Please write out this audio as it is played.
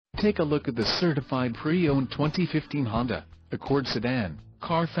Take a look at the certified pre-owned 2015 Honda Accord sedan.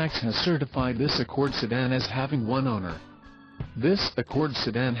 Carfax has certified this Accord sedan as having one owner. This Accord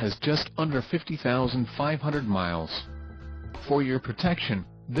sedan has just under 50,500 miles. For your protection,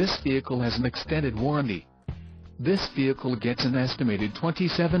 this vehicle has an extended warranty. This vehicle gets an estimated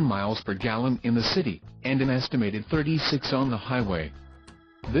 27 miles per gallon in the city, and an estimated 36 on the highway.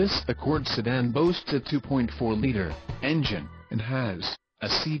 This Accord sedan boasts a 2.4-liter engine, and has a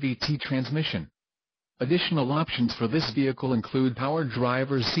CVT transmission. Additional options for this vehicle include power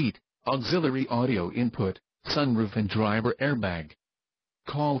driver's seat, auxiliary audio input, sunroof and driver airbag.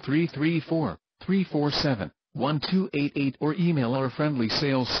 Call 334-347-1288 or email our friendly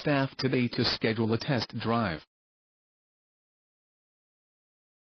sales staff today to schedule a test drive.